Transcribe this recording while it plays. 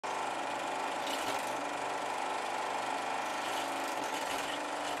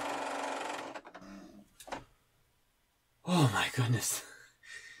Oh my goodness.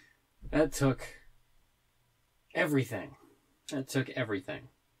 That took everything. That took everything.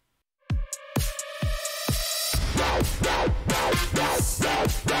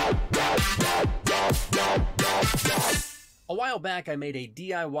 A while back, I made a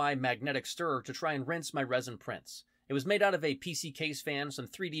DIY magnetic stirrer to try and rinse my resin prints. It was made out of a PC case fan, some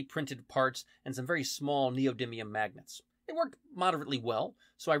 3D printed parts, and some very small neodymium magnets. It worked moderately well,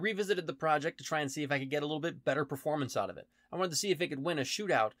 so I revisited the project to try and see if I could get a little bit better performance out of it. I wanted to see if it could win a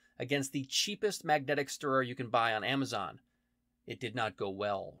shootout against the cheapest magnetic stirrer you can buy on Amazon. It did not go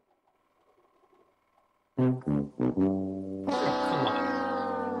well. Come on.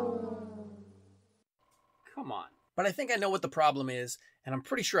 Come on. But I think I know what the problem is, and I'm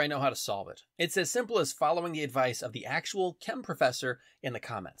pretty sure I know how to solve it. It's as simple as following the advice of the actual chem professor in the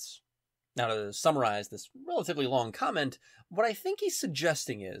comments. Now, to summarize this relatively long comment, what I think he's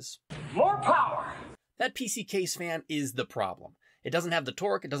suggesting is more power! That PC case fan is the problem. It doesn't have the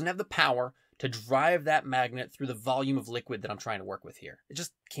torque, it doesn't have the power to drive that magnet through the volume of liquid that I'm trying to work with here. It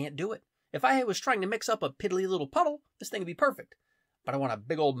just can't do it. If I was trying to mix up a piddly little puddle, this thing would be perfect. But I want a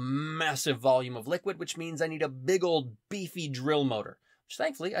big old massive volume of liquid, which means I need a big old beefy drill motor, which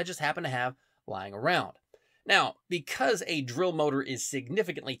thankfully I just happen to have lying around. Now, because a drill motor is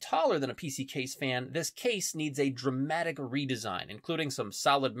significantly taller than a PC case fan, this case needs a dramatic redesign, including some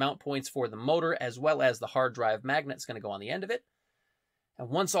solid mount points for the motor, as well as the hard drive magnet that's going to go on the end of it. And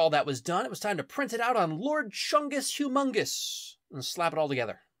once all that was done, it was time to print it out on Lord Chungus Humongous and slap it all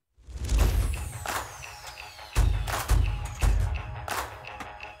together.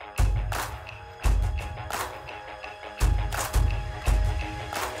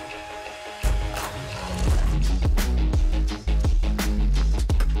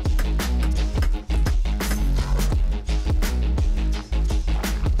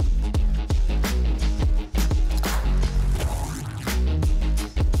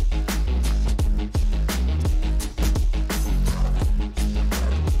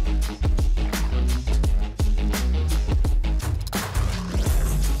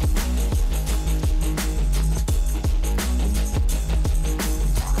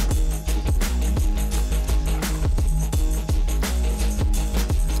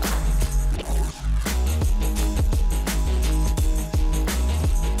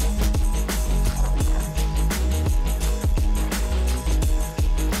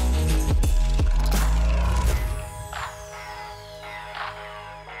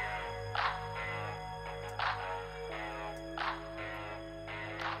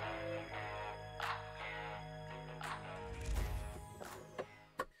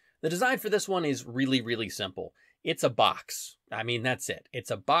 The design for this one is really simple. It's a box. I mean, that's it. It's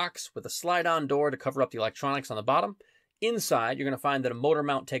a box with a slide-on door to cover up the electronics on the bottom. Inside, you're going to find that a motor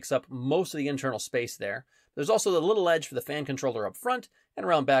mount takes up most of the internal space there. There's also the little edge for the fan controller up front, and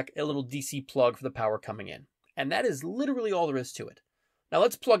around back, a little DC plug for the power coming in. And that is literally all there is to it. Now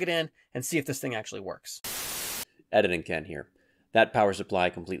let's plug it in and see if this thing actually works. Editing Ken here. That power supply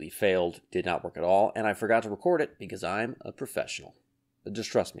completely failed, did not work at all, and I forgot to record it because I'm a professional. But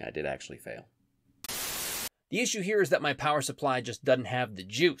just trust me, I did actually fail. The issue here is that my power supply just doesn't have the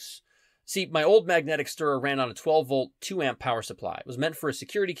juice. See, my old magnetic stirrer ran on a 12-volt, 2-amp power supply. It was meant for a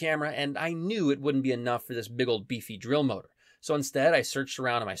security camera, and I knew it wouldn't be enough for this big old beefy drill motor. So instead, I searched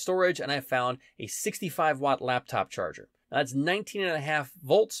around in my storage, and I found a 65-watt laptop charger. Now, that's 19.5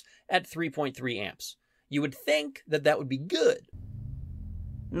 volts at 3.3 amps. You would think that that would be good.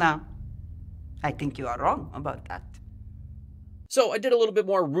 No, I think you are wrong about that. So I did a little bit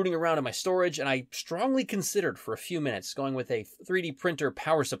more rooting around in my storage, and I strongly considered for a few minutes going with a 3D printer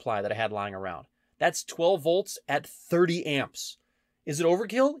power supply that I had lying around. That's 12 volts at 30 amps. Is it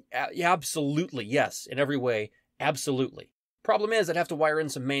overkill? Yeah, absolutely, yes. In every way, absolutely. Problem is, I'd have to wire in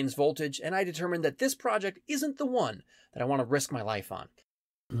some mains voltage, and I determined that this project isn't the one that I want to risk my life on.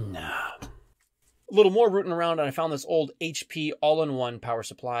 No. A little more rooting around, and I found this old HP all-in-one power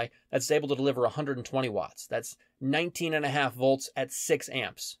supply that's able to deliver 120 watts. That's 19.5 volts at 6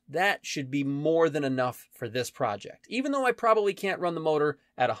 amps. That should be more than enough for this project. Even though I probably can't run the motor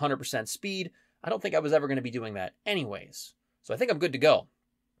at 100% speed, I don't think I was ever going to be doing that anyways. So I think I'm good to go.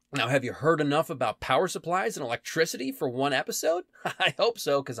 Now, have you heard enough about power supplies and electricity for one episode? I hope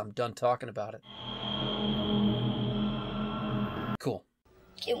so, because I'm done talking about it. Cool.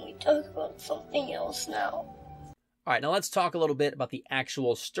 Can we talk about something else now? All right, now let's talk a little bit about the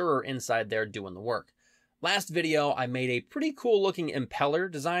actual stirrer inside there doing the work. Last video, I made a pretty cool looking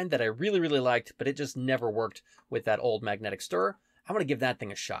impeller design that I really liked, but it just never worked with that old magnetic stirrer. I'm going to give that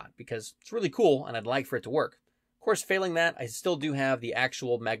thing a shot because it's really cool and I'd like for it to work. course, failing that, I still do have the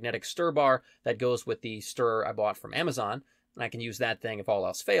actual magnetic stir bar that goes with the stirrer I bought from Amazon, and I can use that thing if all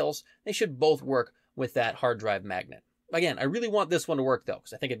else fails. They should both work with that hard drive magnet. Again, I really want this one to work, though,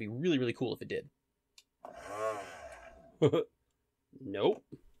 because I think it'd be really, really cool if it did. Nope.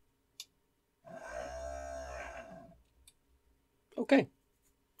 Okay.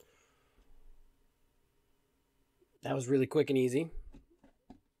 That was really quick and easy.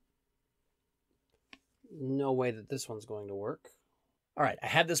 No way that this one's going to work. All right, I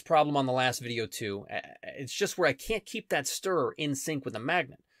had this problem on the last video too. It's just where I can't keep that stirrer in sync with the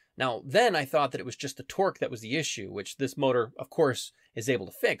magnet. Now, then I thought that it was just the torque that was the issue, which this motor, of course, is able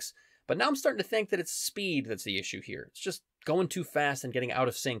to fix. But now I'm starting to think that it's speed that's the issue here. It's just going too fast and getting out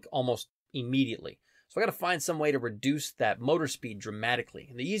of sync almost immediately. So I got to find some way to reduce that motor speed dramatically.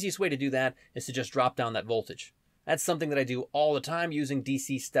 And the easiest way to do that is to just drop down that voltage. That's something that I do all the time using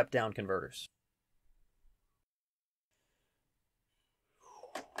DC step-down converters.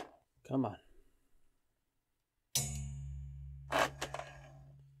 Come on.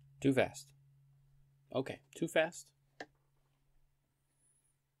 Too fast. Okay, too fast.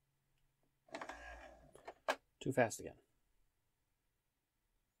 Too fast again.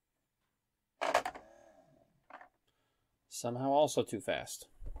 Somehow also too fast.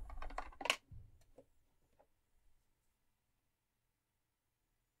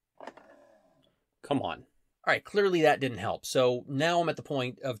 Come on. All right, clearly that didn't help. So now I'm at the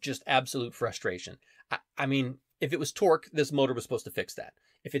point of just absolute frustration. I mean, if it was torque, this motor was supposed to fix that.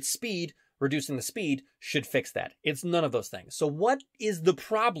 If it's speed, reducing the speed should fix that. It's none of those things. So what is the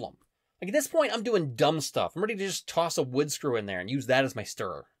problem? Like at this point, I'm doing dumb stuff. I'm ready to just toss a wood screw in there and use that as my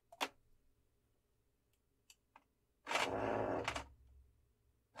stirrer.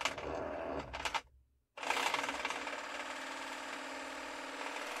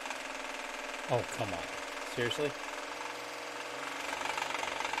 Oh, come on. Seriously?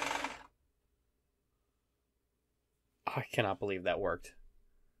 I cannot believe that worked.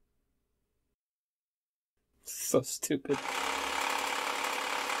 So stupid.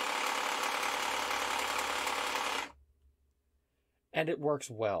 And it works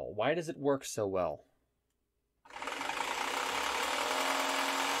well. Why does it work so well?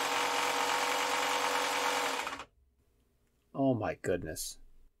 Oh my goodness.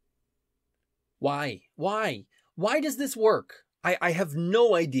 Why? Why? Why does this work? I have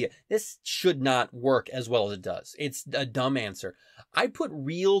no idea. This should not work as well as it does. It's a dumb answer. I put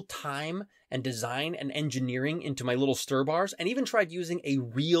real time and design and engineering into my little stir bars and even tried using a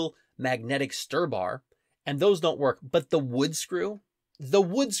real magnetic stir bar, and those don't work. But the wood screw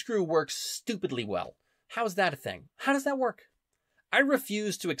works stupidly well. How's that a thing? How does that work? I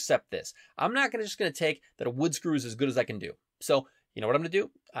refuse to accept this. I'm not just going to take that a wood screw is as good as I can do. So, you know what I'm going to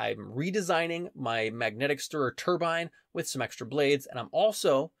do? I'm redesigning my magnetic stirrer turbine with some extra blades, and I'm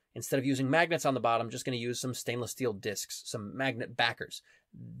also, instead of using magnets on the bottom, just going to use some stainless steel discs, some magnet backers.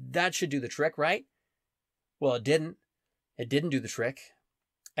 That should do the trick, right? Well, it didn't. It didn't do the trick.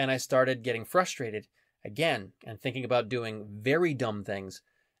 And I started getting frustrated again and thinking about doing very dumb things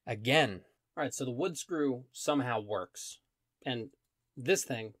again. All right, so the wood screw somehow works, and this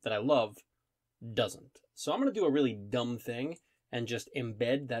thing that I love doesn't. So I'm going to do a really dumb thing and just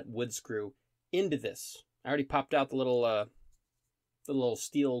embed that wood screw into this. I already popped out the little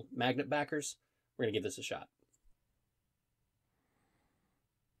steel magnet backers. We're going to give this a shot.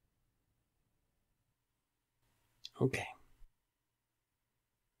 Okay.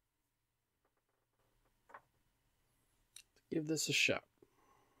 Give this a shot.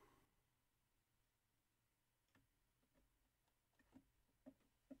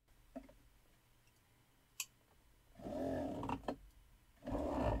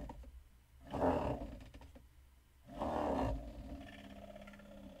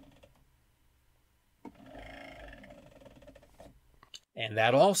 And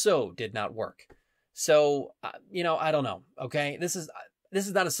that also did not work. So, I don't know. Okay. This is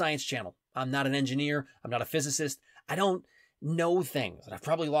not a science channel. I'm not an engineer. I'm not a physicist. I don't know things. And I've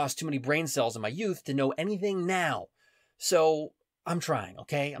probably lost too many brain cells in my youth to know anything now. So I'm trying.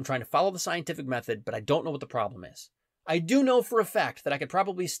 Okay. I'm trying to follow the scientific method, but I don't know what the problem is. I do know for a fact that I could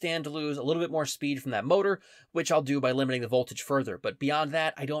probably stand to lose a little bit more speed from that motor, which I'll do by limiting the voltage further. But beyond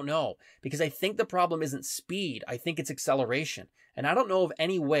that, I don't know, because I think the problem isn't speed. I think it's acceleration. And I don't know of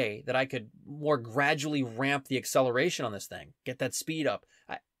any way that I could more gradually ramp the acceleration on this thing, get that speed up.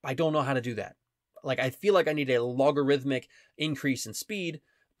 I don't know how to do that. Like, I feel like I need a logarithmic increase in speed,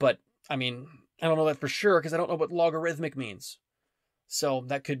 but I mean, I don't know that for sure because I don't know what logarithmic means. So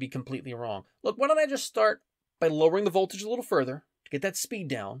that could be completely wrong. Look, why don't I just start by lowering the voltage a little further to get that speed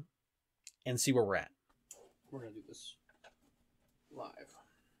down and see where we're at. we're going to do this live.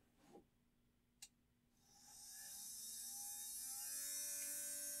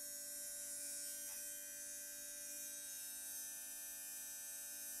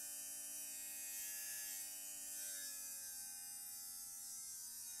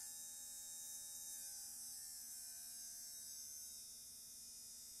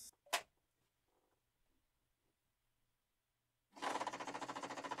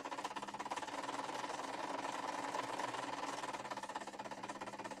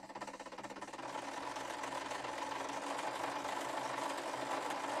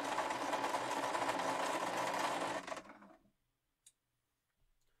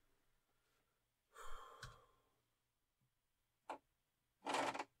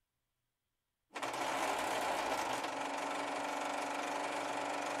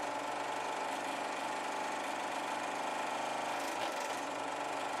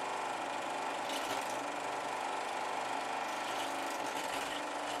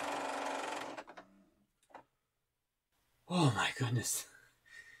 Oh my goodness.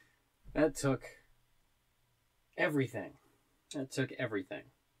 That took everything. That took everything.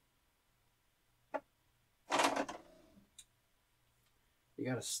 You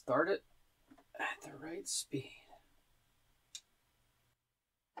gotta start it at the right speed.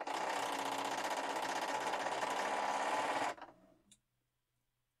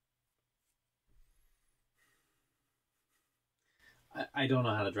 I don't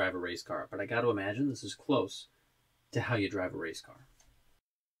know how to drive a race car, but I got to imagine this is close to how you drive a race car.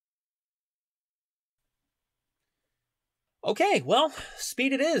 Okay, well,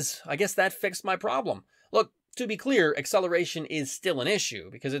 speed it is. I guess that fixed my problem. Look, to be clear, acceleration is still an issue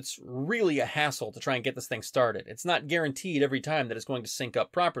because it's really a hassle to try and get this thing started. It's not guaranteed every time that it's going to sync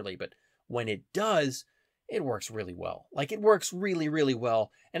up properly, but when it does, it works really well. Like, it works really, really well,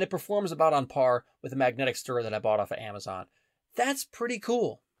 and it performs about on par with the magnetic stirrer that I bought off of Amazon. That's pretty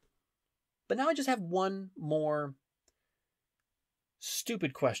cool. But now I just have one more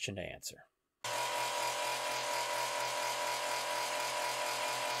stupid question to answer.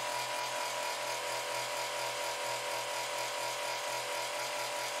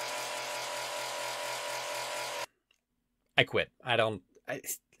 I quit.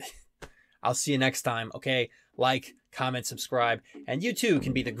 I'll see you next time, okay? Like, comment, subscribe, and you too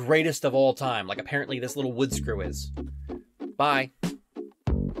can be the greatest of all time, like apparently this little wood screw is. Bye.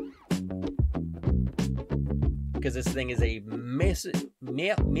 Because this thing is a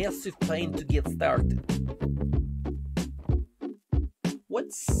massive pain to get started.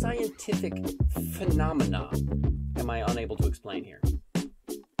 What scientific phenomena am I unable to explain here?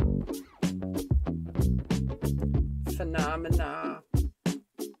 Phenomena.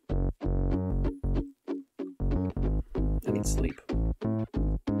 I need sleep.